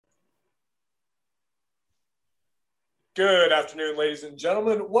Good afternoon, ladies and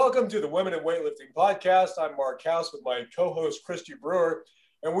gentlemen. Welcome to the Women in Weightlifting podcast. I'm Mark House with my co-host, Christy Brewer,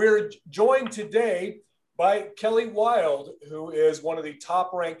 and we're joined today by Kelly Wild, who is one of the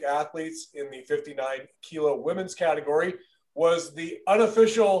top-ranked athletes in the 59-kilo women's category, was the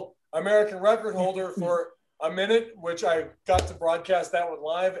unofficial American record holder for a minute, which I got to broadcast that one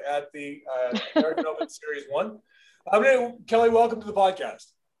live at the American Open Series 1. Kelly, welcome to the podcast.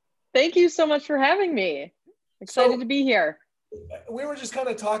 Thank you so much for having me. Excited to be here. We were just kind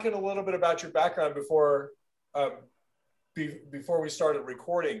of talking a little bit about your background before we started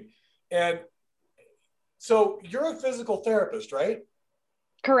recording. And so you're a physical therapist, right?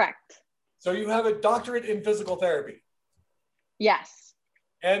 Correct. So you have a doctorate in physical therapy. Yes.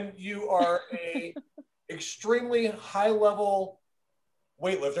 And you are a extremely high-level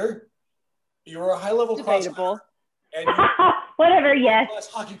weightlifter. You're a high-level debatable. And you whatever, yes.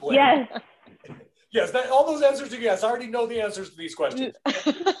 Hockey player. Yes. Yes, all those answers are yes. I already know the answers to these questions.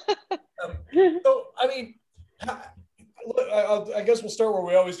 So, I mean, I guess we'll start where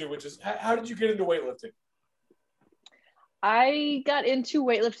we always do, which is how did you get into weightlifting? I got into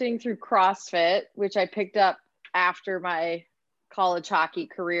weightlifting through CrossFit, which I picked up after my college hockey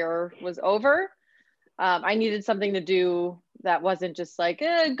career was over. I needed something to do that wasn't just like,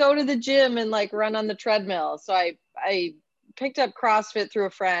 go to the gym and like run on the treadmill. So I picked up CrossFit through a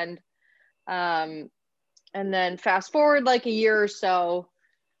friend. And then fast forward like a year or so,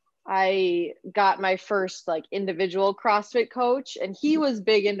 I got my first like individual CrossFit coach, and he was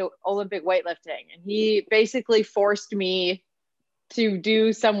big into Olympic weightlifting, and he basically forced me to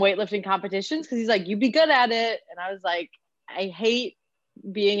do some weightlifting competitions because he's like, you'd be good at it. And I was like, I hate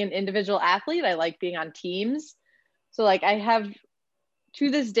being an individual athlete. I like being on teams. So like to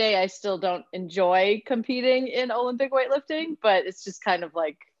this day, I still don't enjoy competing in Olympic weightlifting, but it's just kind of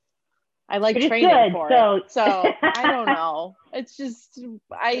like, I like training for it. So I don't know. It's just,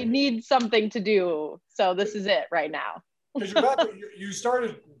 I need something to do. So this is it right now. Because you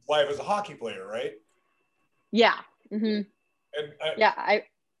started life as a hockey player, right? Yeah. Mm-hmm. And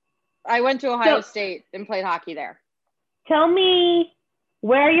I went to Ohio State and played hockey there. Tell me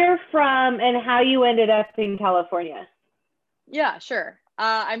where you're from and how you ended up in California. Yeah, sure.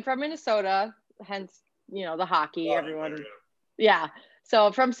 I'm from Minnesota, hence, the hockey, everyone. Yeah.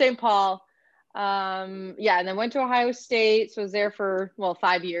 So from St. Paul, and then went to Ohio State. So I was there for,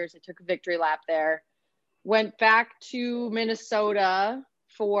 5 years. I took a victory lap there. Went back to Minnesota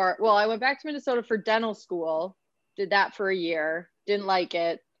I went back to Minnesota for dental school. Did that for a year. Didn't like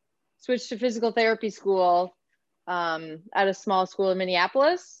it. Switched to physical therapy school at a small school in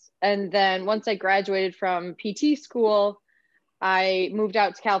Minneapolis. And then once I graduated from PT school, I moved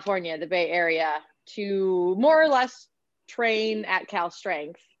out to California, the Bay Area, to more or less train at Cal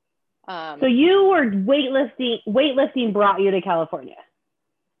Strength. So you were weightlifting brought you to California?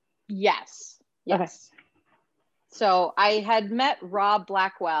 Yes. Okay. So I had met Rob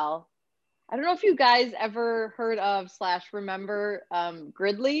Blackwell. I don't know if you guys ever heard of / remember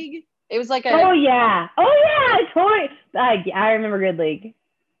Grid League. It was like Oh yeah, totally. I remember Grid League.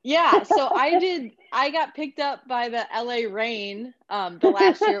 Yeah, so I got picked up by the LA Reign the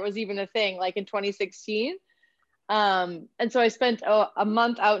last year it was even a thing, like in 2016. And so I spent a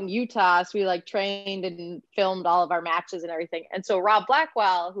month out in Utah. So we like trained and filmed all of our matches and everything. And so Rob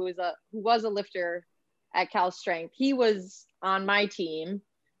Blackwell, who was a lifter at Cal Strength, he was on my team.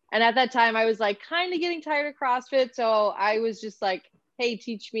 And at that time I was like kind of getting tired of CrossFit. So I was just like, hey,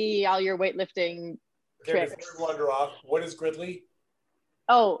 teach me all your weightlifting tricks. Before we wander off, what is Grid League?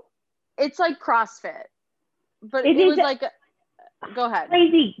 Oh, it's like CrossFit, but it was like, go ahead.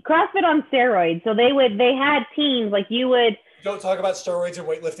 Crazy CrossFit on steroids. So they had teams like you would. Don't talk about steroids and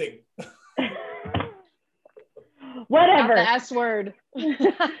weightlifting. Whatever. Not the S word.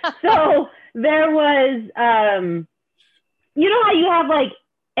 So there was, you know how you have like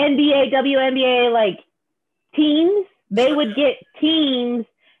NBA, WNBA, like teams? They would get teams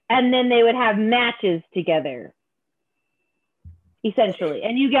and then they would have matches together. Essentially.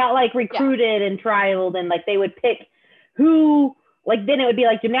 And you got like recruited and trialed, and like they would pick who, like then it would be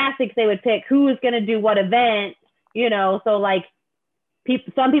like gymnastics, they would pick who was going to do what event, so like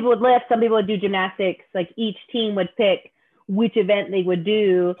some people would lift, some people would do gymnastics, like each team would pick which event they would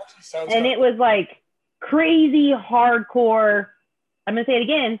do. And it was like crazy hardcore, I'm going to say it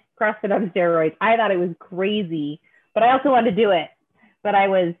again, CrossFit on steroids. I thought it was crazy, but I also wanted to do it. But I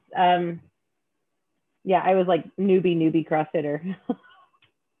was, I was like newbie CrossFitter.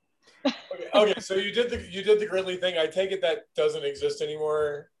 Okay. So you did the Grid League thing. I take it that doesn't exist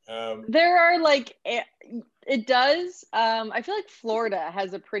anymore. There are like, it does. I feel like Florida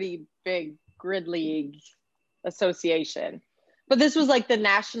has a pretty big Grid League association. But this was like the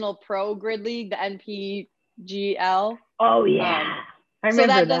National Pro Grid League, the NPGL. Oh yeah, I remember so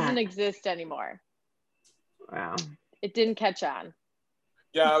that that doesn't exist anymore. Wow, it didn't catch on.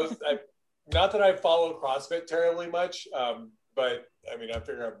 Yeah, not that I follow CrossFit terribly much, but I mean, I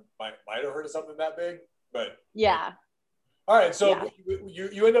figure I might have heard of something that big, but yeah. All right, so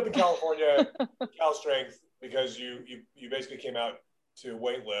you end up in California, Cal Strength, because you basically came out to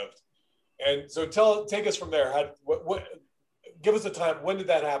weightlift, and so take us from there. What give us a time. When did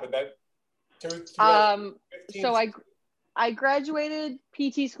that happen? That 2015? So I graduated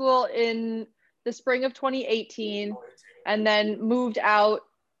PT school in the spring of 2018, and then moved out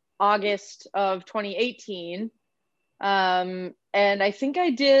August of 2018. And I think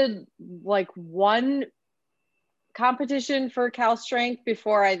I did like one competition for Cal Strength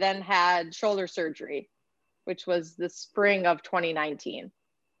before I then had shoulder surgery, which was the spring of 2019.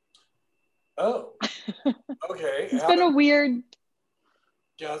 Oh, okay. It's been a weird.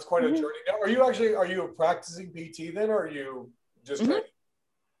 Yeah, it's quite a journey. Now, are you a practicing PT then, or are you just training?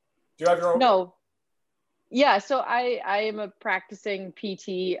 Do you have your own? No. Yeah, so I am a practicing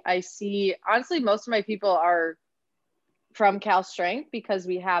PT. I see, honestly, most of my people are from Cal Strength because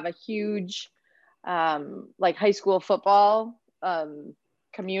we have a huge like high school football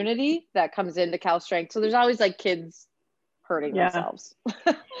community that comes into Cal Strength. So there's always like kids hurting themselves.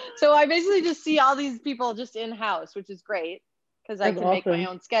 So I basically just see all these people just in-house, which is great because I can make my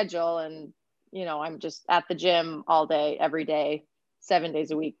own schedule, and you know, I'm just at the gym all day, every day, 7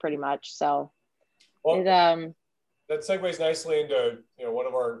 days a week pretty much. So that segues nicely into, you know, one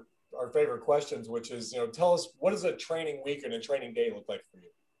of our favorite questions, which is, you know, tell us, what does a training week and a training day look like for you?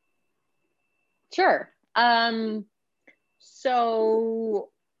 Sure. So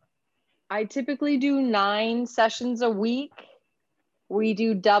I typically do 9 sessions a week. We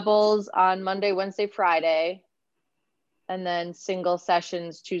do doubles on Monday, Wednesday, Friday, and then single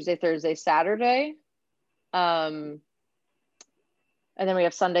sessions Tuesday, Thursday, Saturday. And then we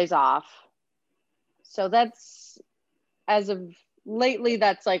have Sundays off. So that's, as of lately,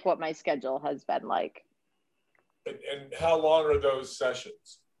 that's like what my schedule has been like. And how long are those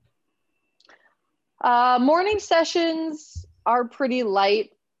sessions? Morning sessions are pretty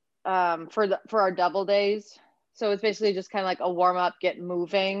light for our double days. So it's basically just kind of like a warm up, get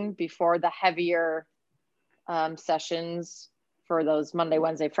moving before the heavier sessions for those Monday,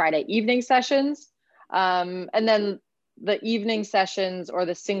 Wednesday, Friday evening sessions. And then the evening sessions or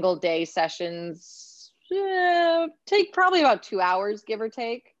the single day sessions take probably about 2 hours, give or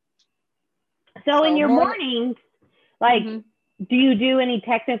take. So in your mornings, like, do you do any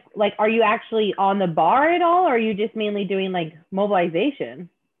technical, like, are you actually on the bar at all? Or are you just mainly doing like mobilization?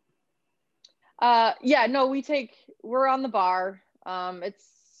 Yeah, no, we're on the bar.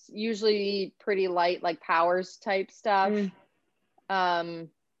 It's usually pretty light, like powers type stuff.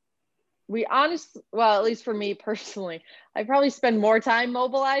 We honestly, well, at least for me personally, I probably spend more time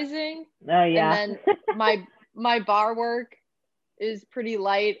mobilizing. Oh yeah. And then my bar work is pretty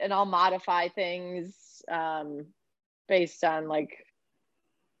light, and I'll modify things based on like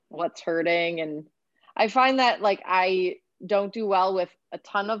what's hurting. And I find that like I don't do well with a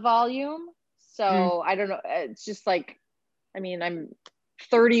ton of volume. So I don't know. It's just like, I mean, I'm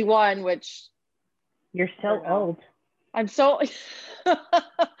 31, which you're so old. I'm so,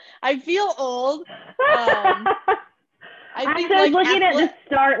 I feel old. I was looking at the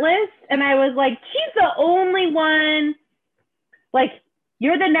start list and I was like, she's the only one, like,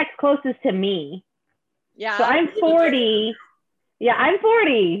 you're the next closest to me. Yeah. So I'm 40. Yeah, I'm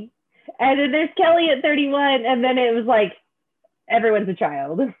 40. And then there's Kelly at 31. And then it was like, everyone's a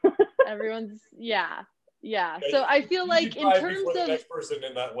child. Everyone's, yeah. So I feel like in terms of the next person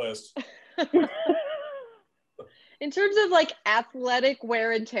in that list. In terms of like athletic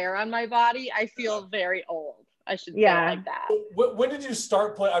wear and tear on my body, I feel very old. I should say it like that. When did you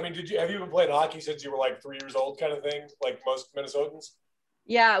start playing? I mean, have you been playing hockey since you were like 3 years old, kind of thing, like most Minnesotans?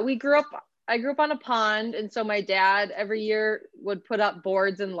 Yeah, I grew up on a pond, and so my dad every year would put up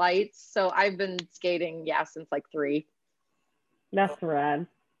boards and lights. So I've been skating, since like 3. That's rad.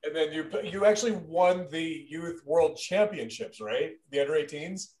 And then you actually won the Youth World Championships, right? The under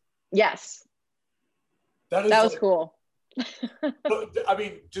 18s? Yes. That was cool. I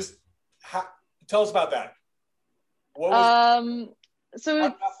mean, just tell us about that. What was so how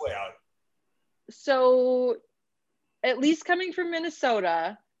did that play out? So at least coming from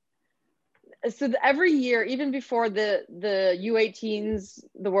Minnesota, so every year, even before the U18s,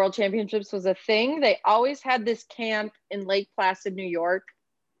 the World Championships was a thing, they always had this camp in Lake Placid, New York,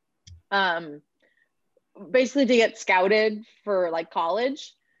 basically to get scouted for like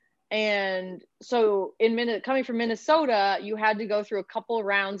college. And so coming from Minnesota, you had to go through a couple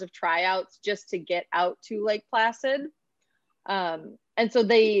rounds of tryouts just to get out to Lake Placid. And so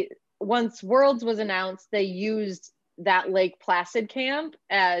once Worlds was announced, they used that Lake Placid camp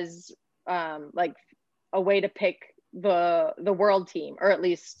as like a way to pick the world team, or at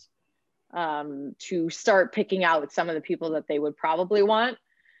least to start picking out some of the people that they would probably want.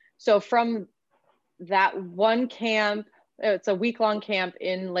 So from that one camp, it's a week-long camp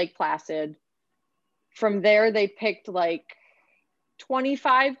in Lake Placid. From there, they picked like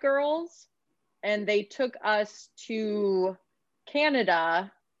 25 girls, and they took us to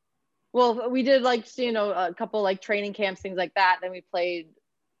Canada. Well, we did like, a couple like training camps, things like that. Then we played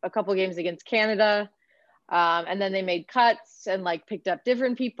a couple games against Canada. And then they made cuts and like picked up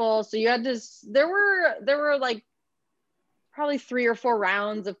different people. So you had to, there were like probably 3 or 4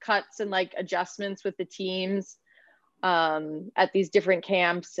 rounds of cuts and like adjustments with the teams at these different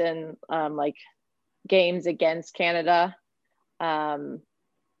camps and like games against Canada. And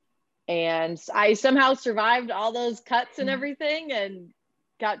I somehow survived all those cuts and everything and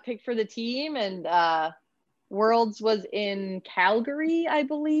got picked for the team. And Worlds was in Calgary, I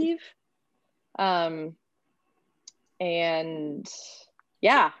believe. And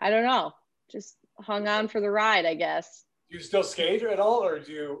yeah, I don't know, just hung on for the ride, I guess. Do you still skate at all, or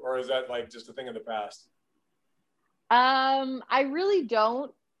is that like just a thing in the past? I really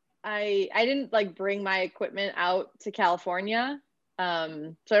don't. I didn't like bring my equipment out to California. So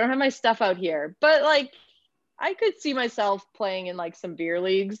I don't have my stuff out here, but like I could see myself playing in like some beer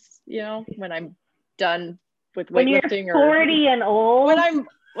leagues, when I'm done with weightlifting. When you're 40 and old.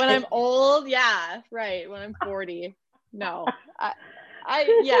 When I'm old, yeah, right. When I'm 40. No,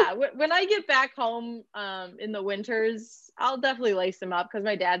 when I get back home in the winters, I'll definitely lace them up because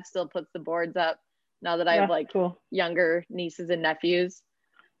my dad still puts the boards up now that I have like younger nieces and nephews.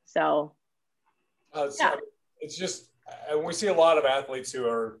 So it's just, we see a lot of athletes who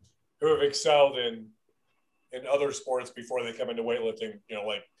have excelled in other sports before they come into weightlifting.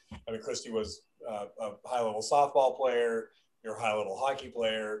 Christy was a high level softball player, you're a high level hockey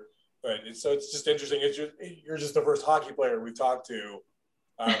player. But it's just interesting. You're just the first hockey player we've talked to.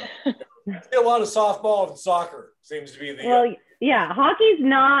 A lot of softball and soccer seems to be the. Hockey's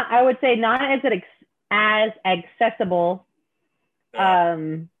not. I would say not as accessible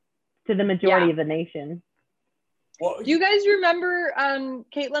to the majority of the nation. Well, do you guys remember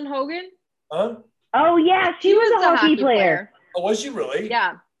Caitlin Hogan? Huh? Oh yeah, she was a hockey player. Oh, was she really?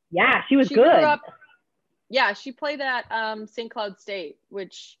 Yeah. Yeah, she was good. She played at St. Cloud State,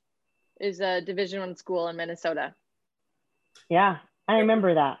 which is a Division I school in Minnesota. Yeah, I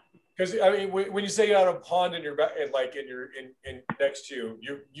remember that. Because when you say you had a pond in your back, in next to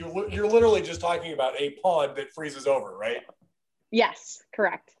you, you're literally just talking about a pond that freezes over, right? Yes,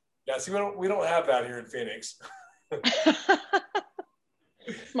 correct. Yeah, see, we don't have that here in Phoenix.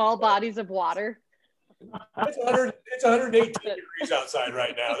 Small bodies of water. It's 118 degrees outside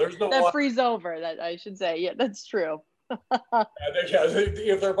right now. There's no that water. Freeze over. That I should say. Yeah, that's true.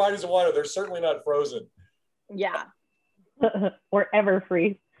 If they're bodies of water, they're certainly not frozen. Yeah. Or ever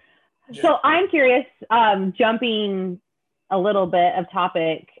freeze. Yeah. So I'm curious, jumping a little bit of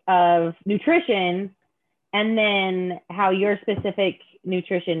topic of nutrition, and then how your specific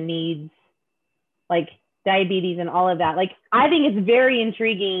nutrition needs, like diabetes and all of that. Like, I think it's very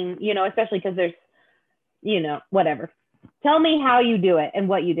intriguing, especially because there's, whatever. Tell me how you do it and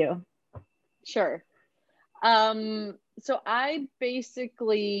what you do. Sure. So I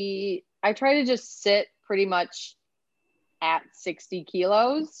try to just sit pretty much at 60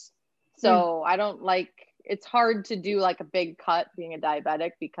 kilos. So I don't it's hard to do like a big cut being a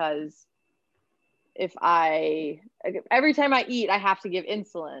diabetic, because every time I eat, I have to give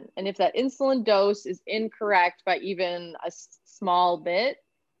insulin. And if that insulin dose is incorrect by even a small bit,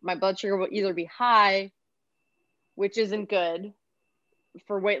 my blood sugar will either be high, which isn't good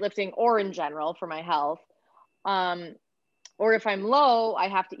for weightlifting or in general for my health. Or if I'm low, I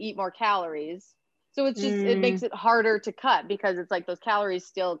have to eat more calories. So it's just, it makes it harder to cut, because it's like those calories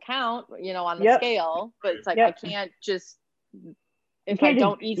still count, on the scale, but it's like, I can't just, if I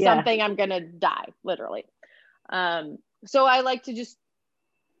don't eat something, I'm going to die, literally. So I like to just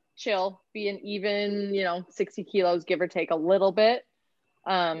chill, be an even, 60 kilos, give or take a little bit.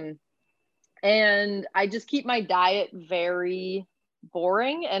 And I just keep my diet very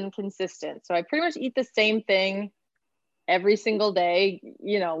boring and consistent. So I pretty much eat the same thing every single day,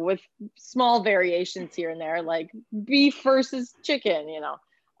 with small variations here and there, like beef versus chicken,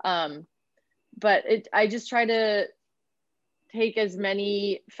 but I just try to take as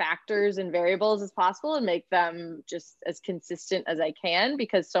many factors and variables as possible and make them just as consistent as I can,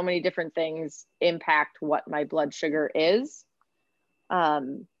 because so many different things impact what my blood sugar is.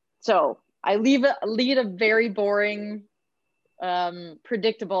 So I lead a very boring,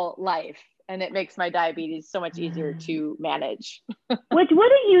 predictable life, and it makes my diabetes so much easier to manage. Which,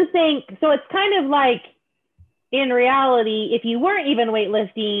 wouldn't you think? So it's kind of like, in reality, if you weren't even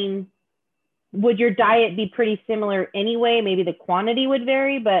weightlifting, would your diet be pretty similar anyway? Maybe the quantity would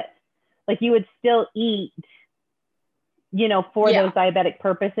vary, but like you would still eat, you know, for those diabetic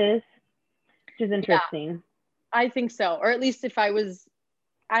purposes, which is interesting. Yeah, I think so. Or at least if I was,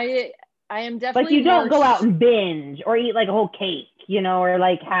 I am definitely like, you don't go out and binge or eat like a whole cake, you know, or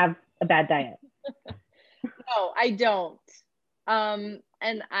like have a bad diet. No, I don't. And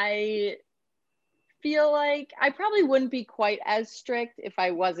I feel like I probably wouldn't be quite as strict if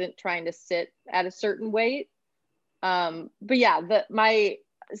I wasn't trying to sit at a certain weight. But yeah,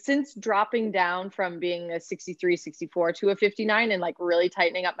 since dropping down from being a 63, 64 to a 59 and like really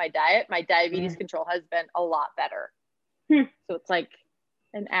tightening up my diet, my diabetes control has been a lot better. So it's like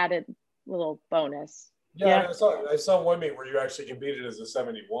an added little bonus. Yeah. I saw one meet where you actually competed as a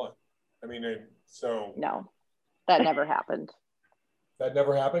 71. I mean, so. No, that never happened. That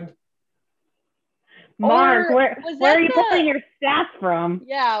never happened? Mark, where are you pulling your stats from?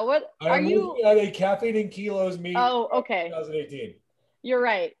 Yeah, what are you at a caffeine in kilos meet? Oh, okay. 2018. You're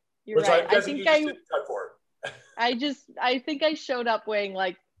right. You're right. I think I didn't cut for. I think I showed up weighing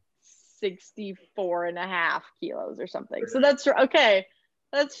like 64 and a half kilos or something. So that's true. Okay.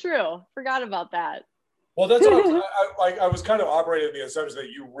 That's true. Forgot about that. Well, that's what I was kind of operating the assumption that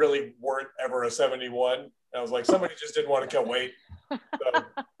you really weren't ever a 71. And I was like, somebody just didn't want to cut weight.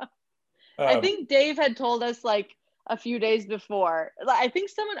 So, I think Dave had told us like a few days before. I think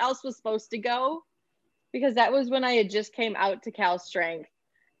someone else was supposed to go, because that was when I had just came out to Cal Strength,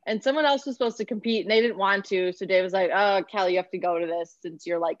 and someone else was supposed to compete and they didn't want to. So Dave was like, "Oh, Cal, you have to go to this since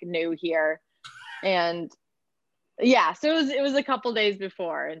you're like new here." And yeah, so it was a couple days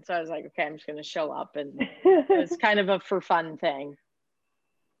before. And so I was like, okay, I'm just going to show up, and it was kind of a for fun thing.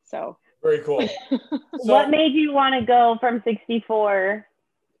 So very cool. So, what made you want to go from 64,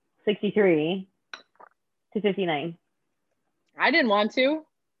 63 to 59? I didn't want to.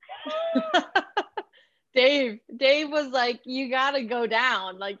 Dave was like, you got to go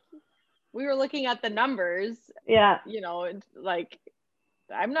down. Like, we were looking at the numbers. Yeah. You know, like,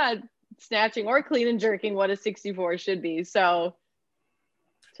 I'm not snatching or clean and jerking what a 64 should be. So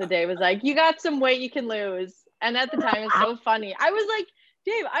Dave was like, you got some weight you can lose. And at the time, it's so funny. I was like,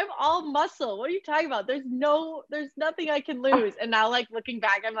 Dave, I'm all muscle. What are you talking about? There's nothing I can lose. And now, like, looking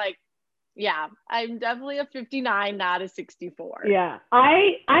back, I'm like, yeah, I'm definitely a 59, not a 64. Yeah,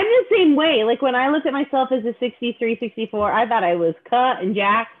 I'm the same way. Like, when I looked at myself as a 63, 64, I thought I was cut and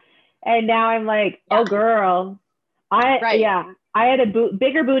jacked. And now I'm like, oh, girl. I had a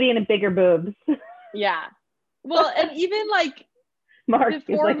bigger booty and a bigger boobs. Yeah. Well, and even like Mark is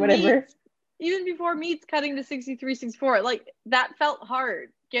like, whatever. Even before meets cutting to 63, 64, like that felt hard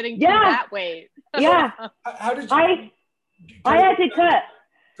getting to that weight. Yeah. How did you? I had to cut.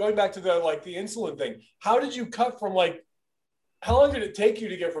 Going back to the insulin thing, how did you cut from how long did it take you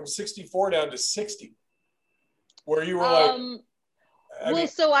to get from 64 down to 60? Where you were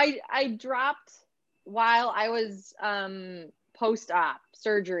so I dropped while I was post-op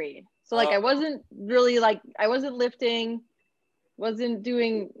surgery. So I wasn't really I wasn't lifting, wasn't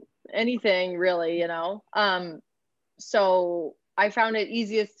doing anything really, you know. So I found it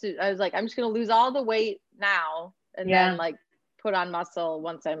easiest I was like, I'm just gonna lose all the weight now and then put on muscle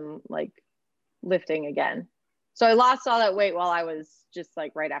once I'm lifting again. So I lost all that weight while I was just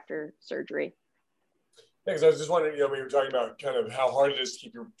right after surgery. Yeah, because I was just wondering, we were talking about kind of how hard it is to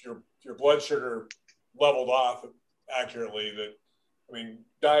keep your blood sugar leveled off accurately.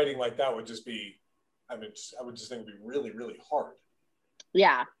 Dieting like that would just be, I would just think it would be really, really hard.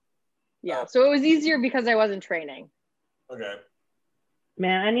 Yeah. Yeah. So it was easier because I wasn't training. Okay.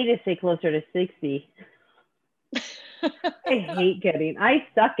 Man, I need to stay closer to 60. I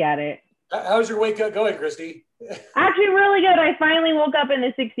suck at it. How's your weight cut going, Christy? Actually, really good. I finally woke up in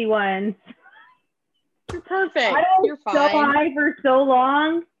the 61. You're perfect. You're fine. So high for so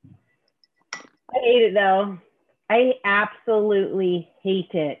long. I hate it though. I absolutely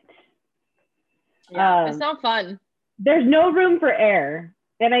hate it. Yeah, it's not fun. There's no room for error.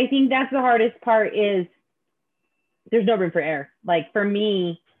 And I think that's the hardest part is there's no room for error. Like for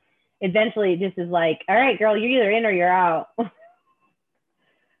me, eventually it just is like, all right, girl, you're either in or you're out.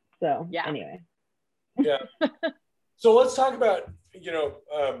 So anyway. Yeah. So let's talk about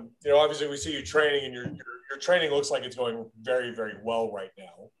obviously we see you training, and your training looks like it's going very, very well right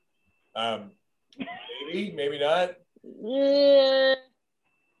now. Maybe not. Yeah.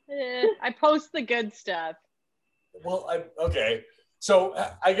 I post the good stuff. Well, okay. So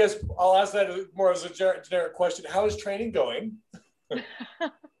I guess I'll ask that more as a generic question. How is training going?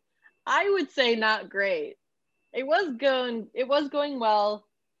 I would say not great. It was going well.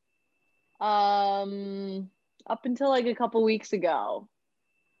 Up until like a couple weeks ago,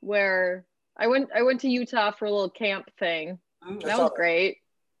 where I went to Utah for a little camp thing. That was great.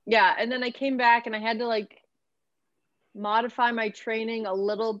 Yeah, and then I came back and I had to like modify my training a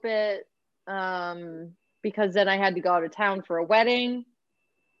little bit, because then I had to go out of town for a wedding,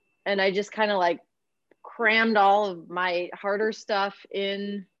 and I just kind of like crammed all of my harder stuff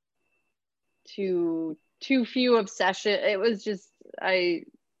in to too few of session. It was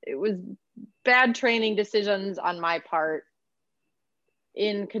bad training decisions on my part,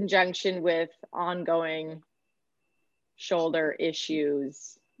 in conjunction with ongoing shoulder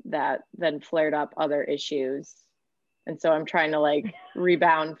issues that then flared up other issues. And so I'm trying to like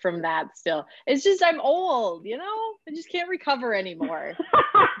rebound from that still. It's just, I'm old, I just can't recover anymore.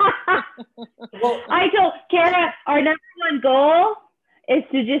 Well, I told Kara, our number one goal is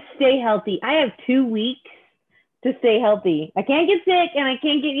to just stay healthy. I have 2 weeks to stay healthy. I can't get sick and I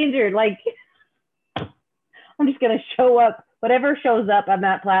can't get injured. Like, I'm just going to show up, whatever shows up on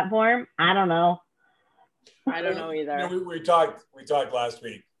that platform. I don't know. I don't know either. We talked last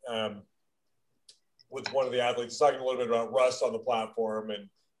week with one of the athletes, talking a little bit about rust on the platform, and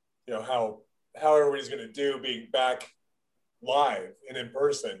how everybody's going to do being back live and in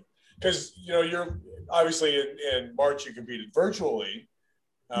person, because you're obviously in March you competed virtually.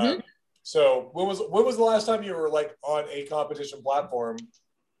 So when was the last time you were like on a competition platform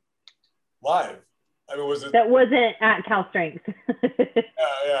live? I mean, was it that wasn't at Cal Strength?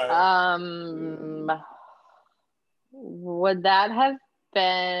 Yeah. Would that have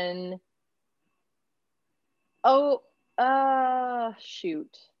been?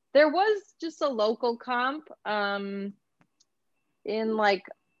 Shoot. There was just a local comp in like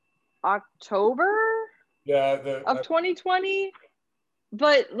October of 2020.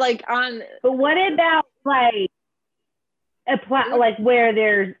 But like But what about like like where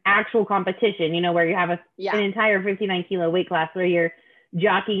there's actual competition, where you have an entire 59 kilo weight class where you're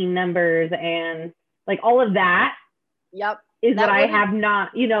jockeying numbers and like all of that? Yep. Is what I have not,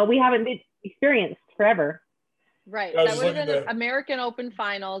 we haven't been experienced forever. Right. That would have been the American Open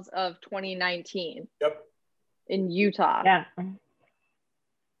Finals of 2019. Yep. In Utah. Yeah.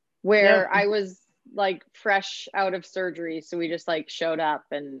 Where I was like fresh out of surgery. So we just like showed up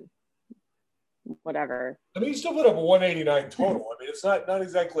and whatever. I mean, you still put up a 189 total. I mean, it's not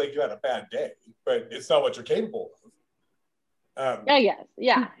exactly like you had a bad day, but it's not what you're capable of. Yeah.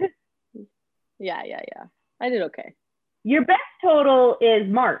 Yeah. I did okay. Your best total is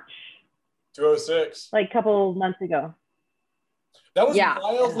March. 206. Like a couple months ago. That was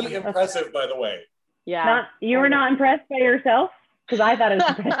wildly impressive, by the way. Yeah. You were not impressed by yourself? Because I thought it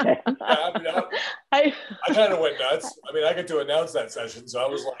was impressive. I kind of went nuts. I mean, I get to announce that session, so I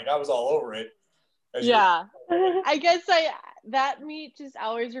was all over it. I guess that meet just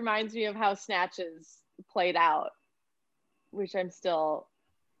always reminds me of how snatches played out, which I'm still.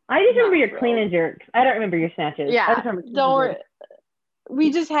 I just remember your clean and jerks. I don't remember your snatches. Yeah, don't worry.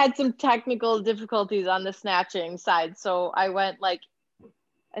 We just had some technical difficulties on the snatching side, so I went I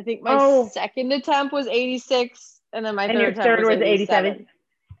think my second attempt was 86, and then my third attempt was 87.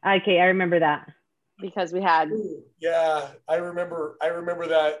 Okay, I remember that. Because we had. Yeah, I remember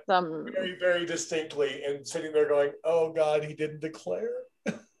that very, very distinctly, and sitting there going, "Oh God, he didn't declare."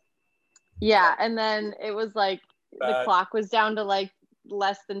 Yeah, and then it was like the clock was down to like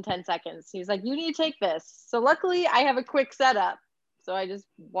less than 10 seconds. He's like, "You need to take this." So luckily, I have a quick setup, so I just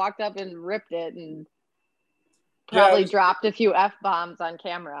walked up and ripped it, and probably dropped a few F-bombs on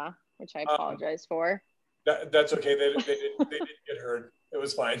camera, which I apologize for. That's okay. They didn't get heard. It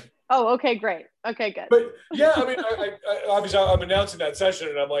was fine. Oh, okay, great. Okay, good. But yeah, I mean, I obviously I'm announcing that session,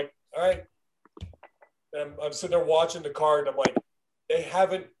 and I'm like, all right. And I'm sitting there watching the card, and I'm like, they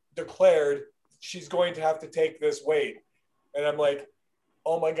haven't declared she's going to have to take this weight, and I'm like,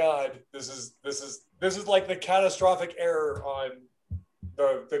 oh my God, this is like the catastrophic error on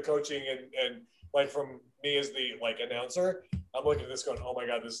the coaching and like from me as the announcer. I'm looking at this going, oh my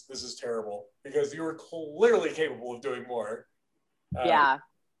God, this is terrible, because you were clearly capable of doing more.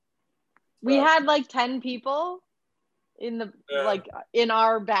 We had 10 people in the in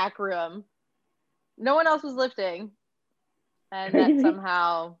our back room. No one else was lifting, and that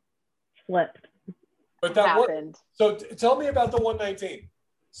somehow flipped. But that happened. So tell me about the 119.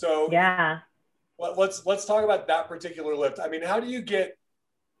 So yeah. Let's talk about that particular lift. I mean, how do you get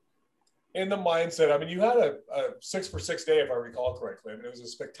in the mindset? I mean, you had a 6-for-6 day, if I recall correctly. I mean, it was a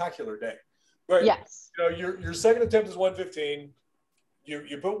spectacular day. But yes, you know, your second attempt is 115.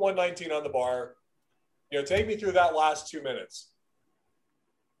 You put 119 on the bar. You know, take me through that last 2 minutes.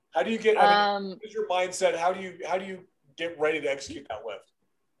 How do you get? I mean, what is your mindset? How do you get ready to execute that lift?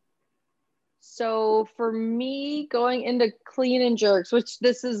 So for me, going into clean and jerks, which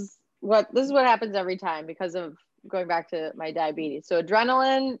this is what happens every time because of going back to my diabetes. So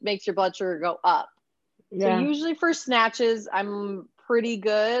adrenaline makes your blood sugar go up. Yeah. So usually for snatches, I'm pretty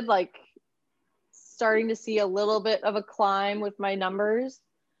good, like starting to see a little bit of a climb with my numbers.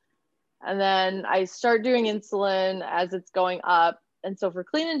 And then I start doing insulin as it's going up. And so for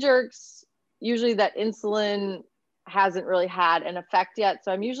clean and jerks, usually that insulin hasn't really had an effect yet.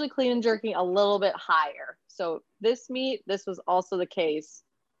 So I'm usually clean and jerking a little bit higher. So this meet, this was also the case.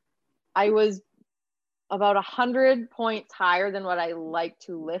 I was about 100 points higher than what I like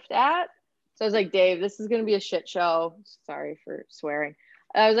to lift at. So I was like, Dave, this is going to be a shit show. Sorry for swearing.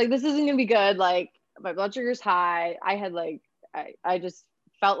 I was like, this isn't going to be good. Like my blood sugar's high. I had like, I just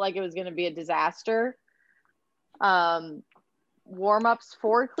felt like it was going to be a disaster. Warm-ups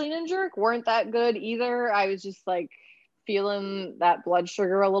for clean and jerk weren't that good either. I was just like feeling that blood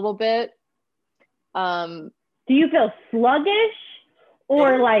sugar a little bit. Do you feel sluggish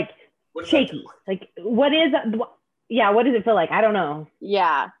or like shaky? Like what does it feel like? I don't know.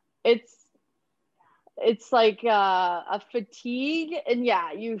 Yeah, it's like a fatigue, and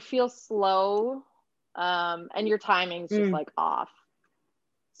yeah, you feel slow, and your timing's just like off.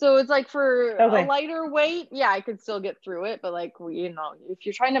 So it's like for a lighter weight, yeah, I could still get through it. But like, you know, if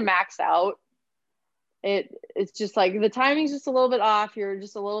you're trying to max out, it's just like the timing's just a little bit off. You're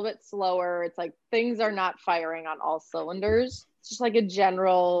just a little bit slower. It's like things are not firing on all cylinders. It's just like a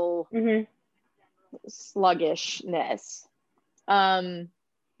general sluggishness. So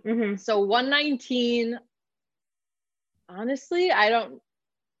 119, honestly, I don't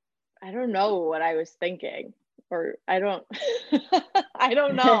know what I was thinking. Or I don't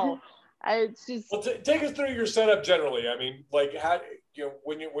know. It's just well, take us through your setup generally. I mean, like how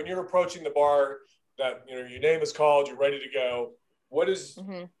when you're approaching the bar, that your name is called, you're ready to go. What is do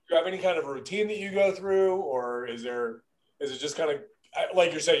you have any kind of routine that you go through, or is it just kind of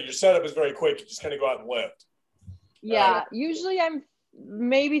like you're saying your setup is very quick? You just kind of go out and lift. Yeah, usually I'm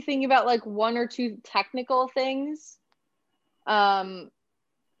maybe thinking about like one or two technical things, but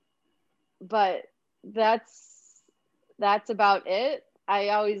that's about it. I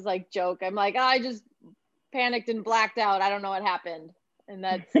always like joke. I'm like, I just panicked and blacked out. I don't know what happened. And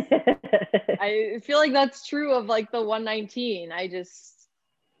that's, I feel like that's true of like the 119. I just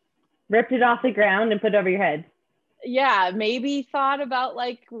ripped it off the ground and put it over your head. Yeah. Maybe thought about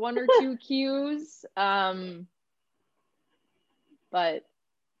like one or two cues. But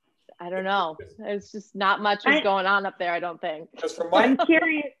I don't know. It's just not much was going on up there, I don't think. I'm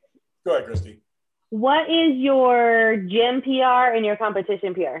curious. Go ahead, Christy. What is your gym PR and your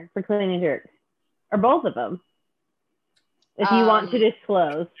competition PR for clean and jerk? Or both of them? If you want to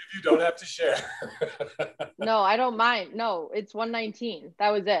disclose. If you don't have to share. No, I don't mind. No, it's 119. That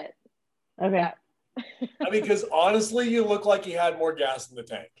was it. Okay. Yeah. I mean, because honestly, you look like you had more gas in the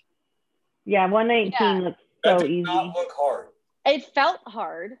tank. Yeah, 119 looks so easy. That did not look hard. It felt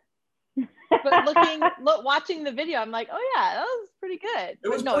hard. But watching the video, I'm like, oh yeah, that was pretty good. It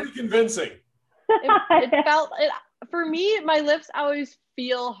was pretty convincing. It felt for me, my lifts always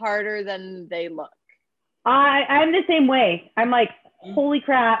feel harder than they look. I'm the same way. I'm like, holy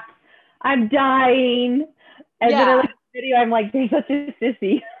crap, I'm dying. And then I look at the video, I'm like, they're such a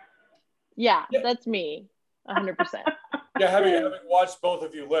sissy. Yeah, that's me, 100%. Yeah, having watched both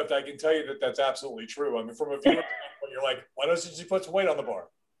of you lift, I can tell you that that's absolutely true. I mean, from a viewer standpoint, you're like, why doesn't she put some weight on the bar?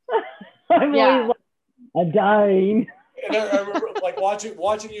 I'm dying. And I remember like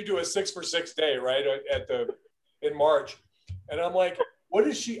watching you do a 6-for-6 day, right, in March, and I'm like, what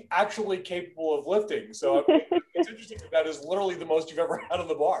is she actually capable of lifting? So it's interesting that is literally the most you've ever had on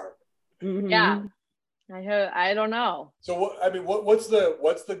the bar. Yeah, I don't know. So what's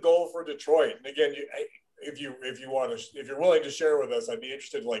the goal for Detroit? And again, if you're willing to share with us, I'd be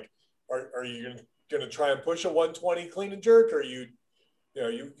interested. Like, are you going to try and push a 120 clean and jerk, or you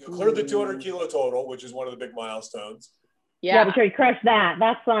cleared the 200 kilo total, which is one of the big milestones. Yeah, but you crush that.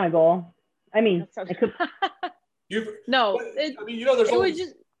 That's not a goal. I mean, no.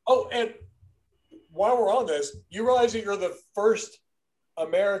 And while we're on this, you realize that you're the first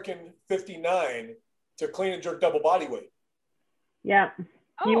American 59 to clean and jerk double body weight. Yeah.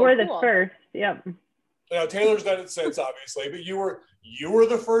 You were the first. Yep. Now Taylor's done it since, obviously, but you were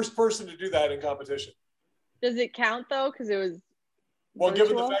the first person to do that in competition. Does it count though? Because it was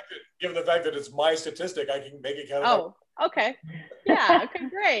given the fact that it's my statistic, I can make it count. Oh, okay. Yeah. Okay.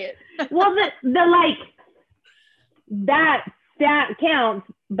 Great. Well, the like that stat counts,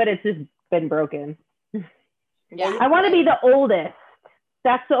 but it's just been broken. Yeah. I want to be the oldest.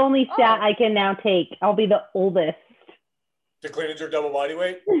 That's the only stat I can now take. I'll be the oldest. To clean your double body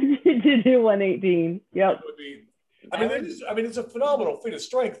weight? To do 118. Yep. That would be, it's a phenomenal feat of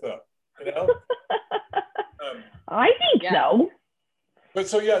strength, though. You know? I think so. But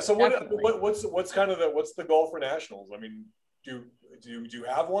so what's kind of what's the goal for nationals? I mean, do you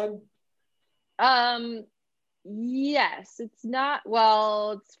have one? Yes, it's not.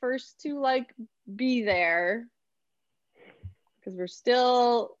 Well, it's first to like be there because we're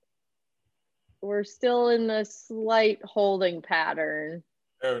still in the slight holding pattern.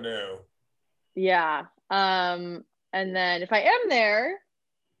 Oh no. Yeah. And then if I am there,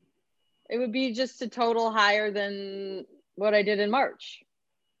 it would be just a total higher than what I did in March.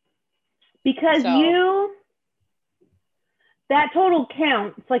 Because that total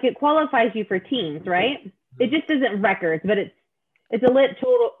counts, like it qualifies you for teams, right? It just isn't records, but it's a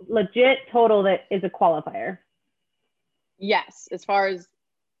legit total that is a qualifier. Yes, as far as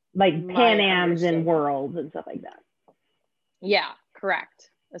like Pan Ams and Worlds and stuff like that. Yeah,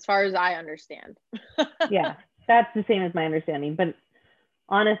 correct. As far as I understand. Yeah, that's the same as my understanding. But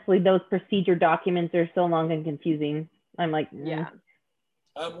honestly, those procedure documents are so long and confusing. I'm like, yeah.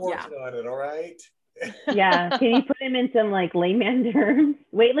 I'm working on it, all right? Yeah, can you put him in some like layman terms,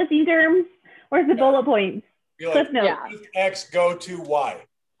 weightlifting terms? Where's the bullet points? Cliff notes. X go to Y.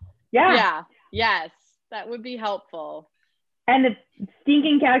 Yeah. Yes, that would be helpful. And the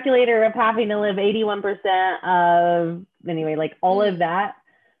stinking calculator of having to live 81% of, anyway, like all of that.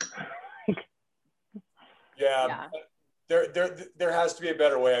 Yeah. There has to be a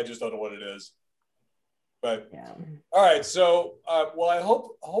better way. I just don't know what it is. But all right. So,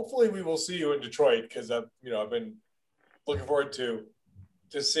 hopefully we will see you in Detroit because I've been looking forward to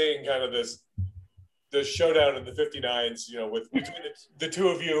seeing kind of this showdown in the 59s, with between the two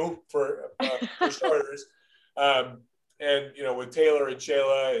of you for starters. And, with Taylor and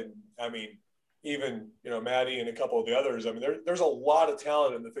Shayla and even, Maddie and a couple of the others, there's a lot of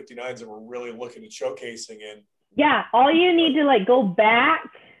talent in the 59s that we're really looking at showcasing in. Yeah. All you need to like go back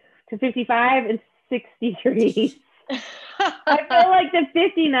to 55 and 63. I feel like the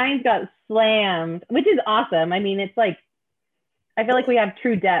 59s got slammed, which is awesome. It's like, I feel like we have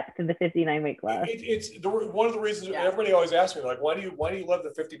true depth in the 59 weight class. It's one of the reasons everybody always asks me, like, why do you love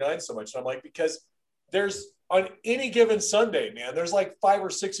the 59 so much? And I'm like, because there's on any given Sunday, man, there's like 5 or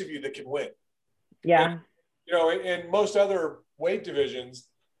 6 of you that can win. Yeah. And, in most other weight divisions,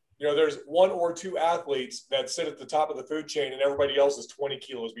 there's 1 or 2 athletes that sit at the top of the food chain and everybody else is 20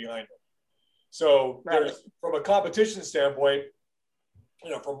 kilos behind them. So there's, from a competition standpoint,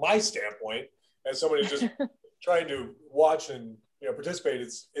 from my standpoint, as somebody who's just trying to watch and participate,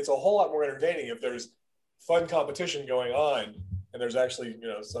 it's a whole lot more entertaining if there's fun competition going on and there's actually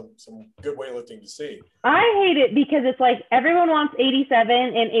some good weightlifting to see. I hate it because it's like everyone wants 87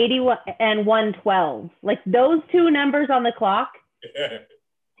 and 81 and 112. Like those 2 numbers on the clock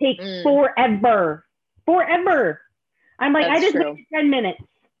take forever. I'm like, I just waited 10 minutes.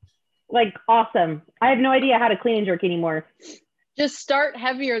 Like, awesome. I have no idea how to clean and jerk anymore. Just start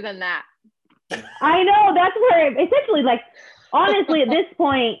heavier than that. I know. That's where essentially, like, honestly, at this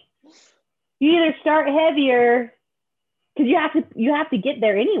point, you either start heavier because you have to get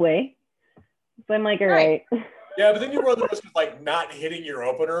there anyway. So I'm like, all right. Yeah, but then you run the risk of like not hitting your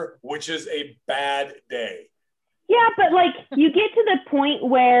opener, which is a bad day. Yeah, but like you get to the point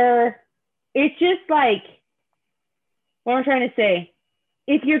where it's just like, what I'm trying to say,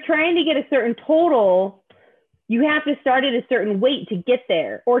 if you're trying to get a certain total, you have to start at a certain weight to get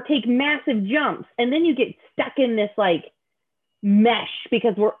there or take massive jumps. And then you get stuck in this like mesh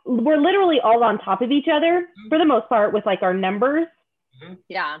because we're literally all on top of each other for the most part with like our numbers.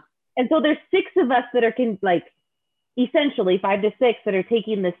 Yeah. And so there's 6 of us that are essentially 5 to 6 that are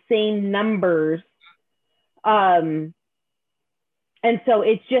taking the same numbers. And so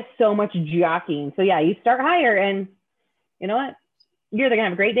it's just so much jockeying. So yeah, you start higher and you know what? You're either gonna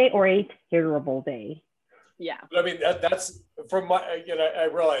have a great day or a terrible day. Yeah. But that's from my, I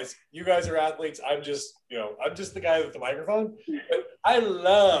realize you guys are athletes. I'm just the guy with the microphone. But I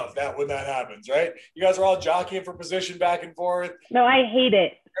love that when that happens, right? You guys are all jockeying for position back and forth. No, I hate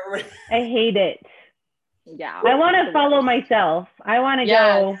it. I hate it. Yeah. I want to follow myself. I want to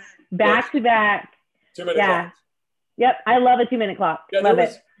go back to back. 2-minute clock. Yep. I love a 2-minute clock. Yeah, love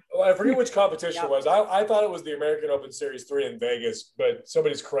it. Well, I forget which competition it was. I thought it was the American Open Series 3 in Vegas, but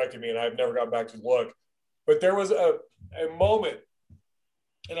somebody's correcting me, and I've never gone back to look. But there was a moment,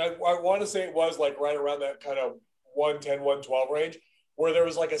 and I want to say it was like right around that kind of 110, 112 range, where there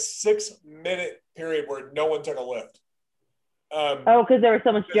was like a 6-minute period where no one took a lift. Because there was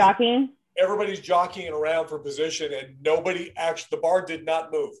so much jockeying? Everybody's jockeying around for position, and nobody actually, the bar did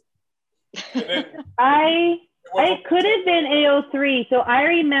not move. And then it could have been AO3. So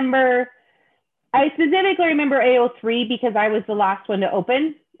I specifically remember AO3 because I was the last one to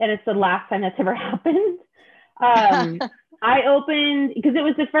open, and it's the last time that's ever happened. I opened because it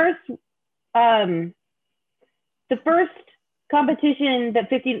was the first competition that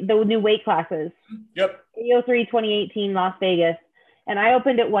the new weight classes. Yep. AO3 2018 Las Vegas, and I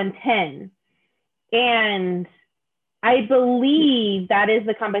opened at 110, and I believe that is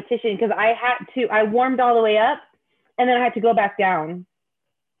the competition because I warmed all the way up, and then I had to go back down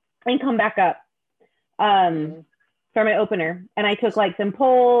and come back up for my opener, and I took like some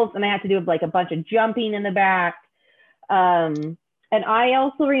pulls, and I had to do like a bunch of jumping in the back. And I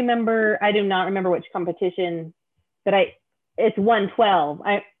also remember, I do not remember which competition, but it's 112.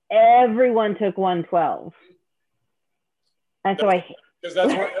 Everyone took 112. And so because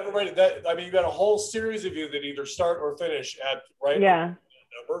that's what everybody, you got a whole series of you that either start or finish at, right? Yeah.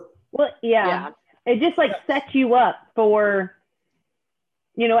 Number. Well, yeah. It just sets you up for,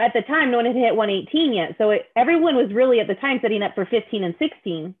 at the time, no one had hit 118 yet. So everyone was really at the time setting up for 15 and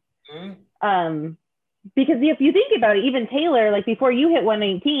 16. Mm-hmm. Because if you think about it, even Taylor, like before you hit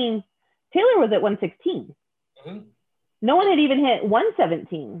 118, Taylor was at 116. Mm-hmm. No one had even hit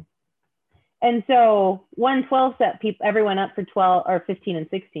 117. And so 112 set everyone up for 12 or 15 and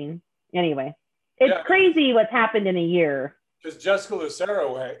 16. Anyway, it's crazy what's happened in a year. Because Jessica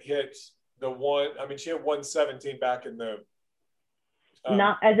Lucero hit she had 117 back in the.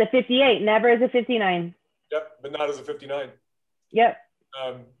 Not as a 58, never as a 59. Yep, but not as a 59. Yep.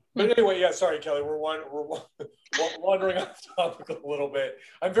 But anyway, sorry, Kelly, we're wandering off topic a little bit.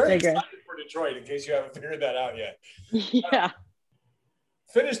 I'm very excited for Detroit, in case you haven't figured that out yet. Yeah.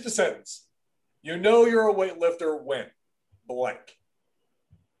 Finish the sentence. You know you're a weightlifter when blank.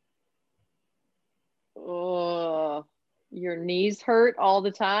 Oh, your knees hurt all the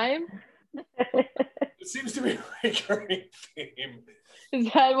time? It seems to be a recurring theme.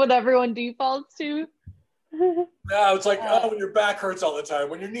 Is that what everyone defaults to? No, it's like, when your back hurts all the time,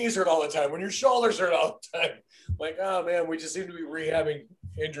 when your knees hurt all the time, when your shoulders hurt all the time. Like, oh man, we just seem to be rehabbing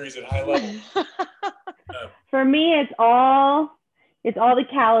injuries at high level. For me, it's all the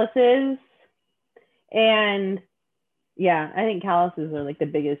calluses. And I think calluses are like the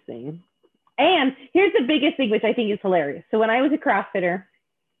biggest thing. And here's the biggest thing, which I think is hilarious. So when I was a CrossFitter,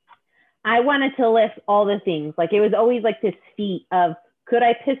 I wanted to lift all the things. Like it was always like this feat of, could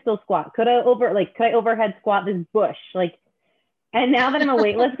I pistol squat? Could I overhead squat this bush? Like, and now that I'm a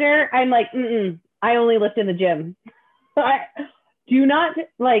weightlifter, I'm like, I only lift in the gym. So I do not,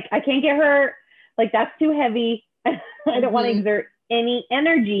 I can't get hurt. Like that's too heavy. I don't want to exert any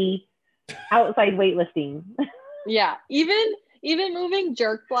energy outside weightlifting. Yeah. Even moving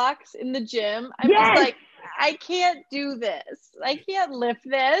jerk blocks in the gym. I'm just like, I can't do this. I can't lift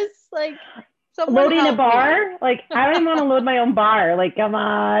this. Like, loading a bar? Like, I don't even want to load my own bar. Like, come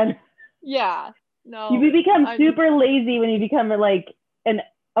on. Yeah. No. You become super lazy when you become like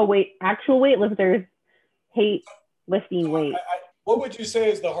actual weightlifters hate lifting weight. What would you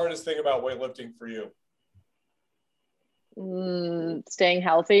say is the hardest thing about weightlifting for you? Staying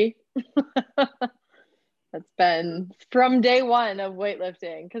healthy. That's been from day one of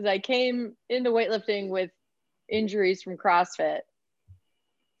weightlifting, because I came into weightlifting with injuries from CrossFit.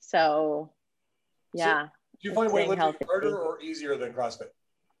 So, yeah. So, do you find weightlifting harder or easier than CrossFit?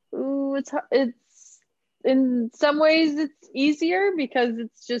 Ooh, it's in some ways it's easier because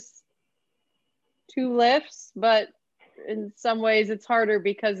it's just 2 lifts, but in some ways it's harder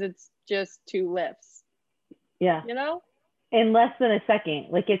because it's just 2 lifts. Yeah. In less than a second.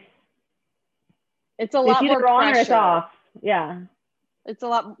 Like it's a lot more on pressure. Or it's off. Yeah. It's a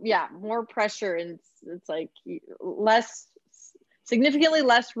lot, more pressure, and it's like significantly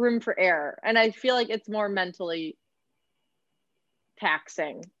less room for error. And I feel like it's more mentally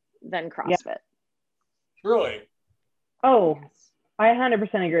taxing than CrossFit. Yeah. Really? Oh, I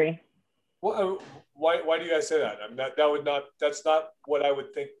 100% agree. Well, why do you guys say that? I mean, that's not what I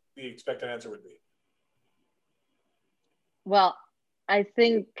would think the expected answer would be. Well, I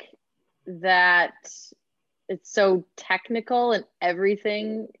think that it's so technical, and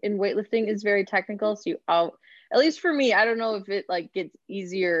everything in weightlifting is very technical. So at least for me, I don't know if it gets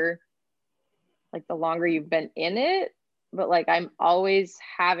easier, the longer you've been in it, but like I'm always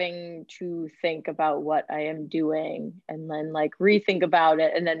having to think about what I am doing and then like rethink about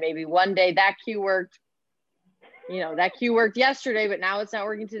it. And then maybe one day that cue worked, that cue worked yesterday, but now it's not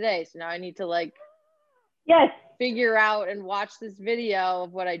working today. So now I need to like figure out and watch this video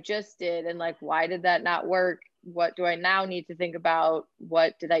of what I just did and like, why did that not work? What do I now need to think about?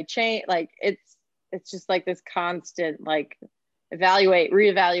 What did I change? Like it's just like this constant like evaluate,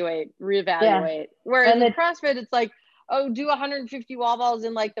 reevaluate. Yeah. Whereas in CrossFit, it's like, oh, do 150 wall balls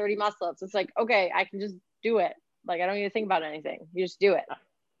in like 30 muscle ups. It's like, okay, I can just do it. Like I don't need to think about anything. You just do it.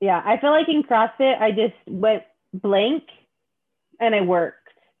 Yeah, I feel like in CrossFit, I just went blank and I worked.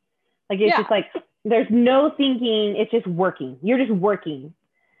 Like it's just like there's no thinking. It's just working. You're just working.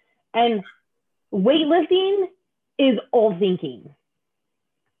 And weightlifting is all thinking.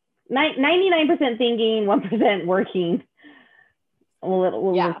 99% thinking, 1% working. A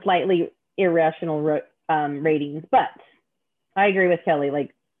little slightly irrational ratings, but I agree with Kelly.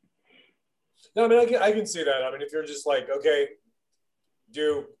 Like, no, I mean, I can see that. I mean, if you're just like, okay,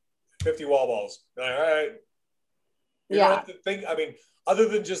 do 50 wall balls, all right, you don't have to think. I mean, other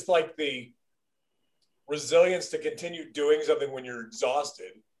than just like the resilience to continue doing something when you're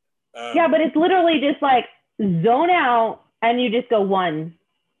exhausted. Yeah, but it's literally just like zone out and you just go 1,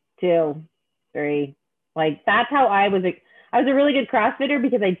 2, 3. Like that's how I was a really good CrossFitter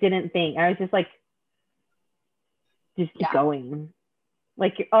because I didn't think. I was just like, just keep going.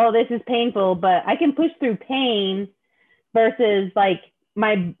 Like, oh, this is painful, but I can push through pain versus like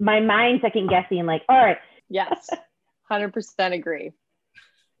my mind second guessing, like, all right. Yes, 100% agree.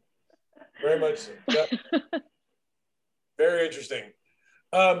 Very much so. Yeah. Very interesting.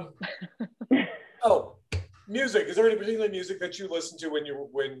 Oh, music. Is there any particular music that you listen to when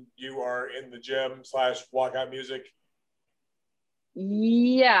you are in the gym / walkout music?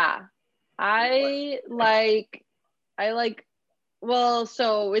 Yeah, I like, well,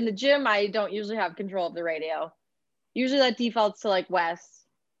 so in the gym, I don't usually have control of the radio. Usually that defaults to like Wes.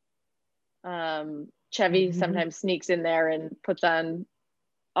 Chevy sometimes sneaks in there and puts on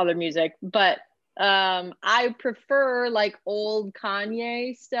other music, but I prefer like old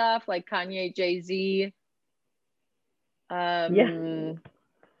Kanye stuff, like Kanye, Jay-Z,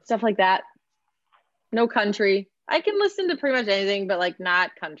 stuff like that. No country. I can listen to pretty much anything, but like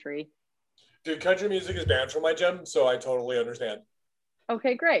not country. Dude, country music is banned from my gym, so I totally understand.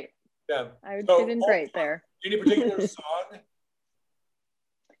 Okay, great. Yeah. I would fit in great there. Any particular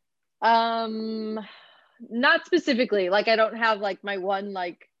song? Not specifically. Like I don't have like my one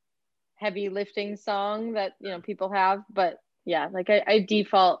like heavy lifting song that people have, but yeah, like I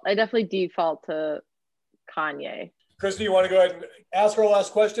definitely default to Kanye. Christy, you want to go ahead and ask our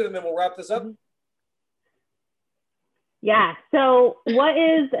last question and then we'll wrap this up? Yeah. So what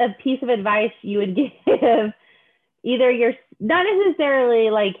is a piece of advice you would give either your, not necessarily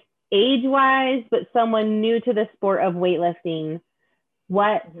like age-wise, but someone new to the sport of weightlifting?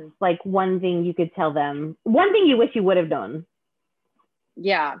 What, like one thing you could tell them, one thing you wish you would have done?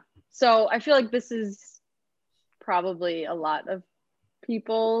 Yeah. So I feel like this is probably a lot of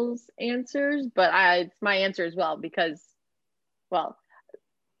people's answers, but it's my answer as well because, well,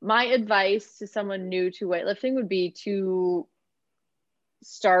 my advice to someone new to weightlifting would be to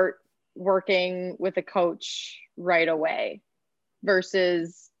start working with a coach right away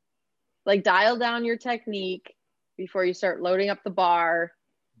versus like dial down your technique before you start loading up the bar.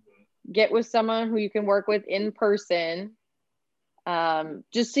 Get with someone who you can work with in person,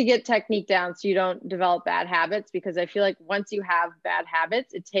 just to get technique down so you don't develop bad habits, because I feel like once you have bad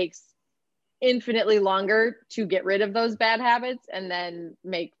habits, it takes infinitely longer to get rid of those bad habits and then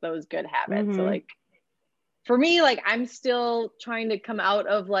make those good habits. So like for me, like I'm still trying to come out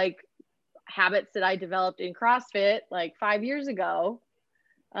of like habits that I developed in CrossFit like 5 years ago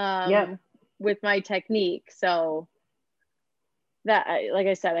with my technique. So that, like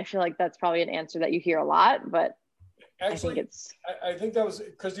I said, I feel like that's probably an answer that you hear a lot, but actually, I think that was,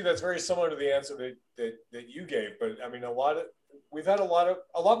 Christy, that's very similar to the answer that you gave. But I mean, we've had a lot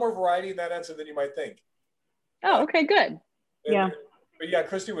more variety in that answer than you might think. Oh, okay, good. But yeah,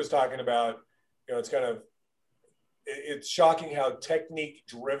 Christy was talking about, it's shocking how technique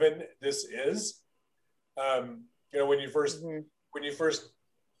driven this is. When you first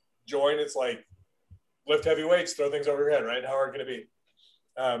join, it's like lift heavy weights, throw things over your head, right? How hard can it be?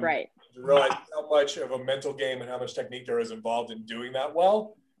 Right. To realize how much of a mental game and how much technique there is involved in doing that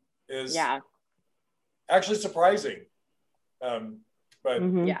well is actually surprising. But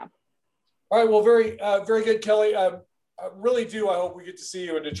yeah. All right. Well, very, very good, Kelly. I really do. I hope we get to see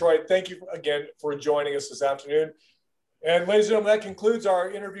you in Detroit. Thank you again for joining us this afternoon. And ladies and gentlemen, that concludes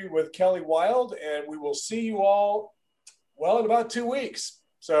our interview with Kelly Wild, and we will see you all Well, in about 2 weeks.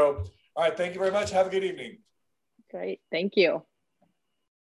 So, all right. Thank you very much. Have a good evening. Great. Thank you.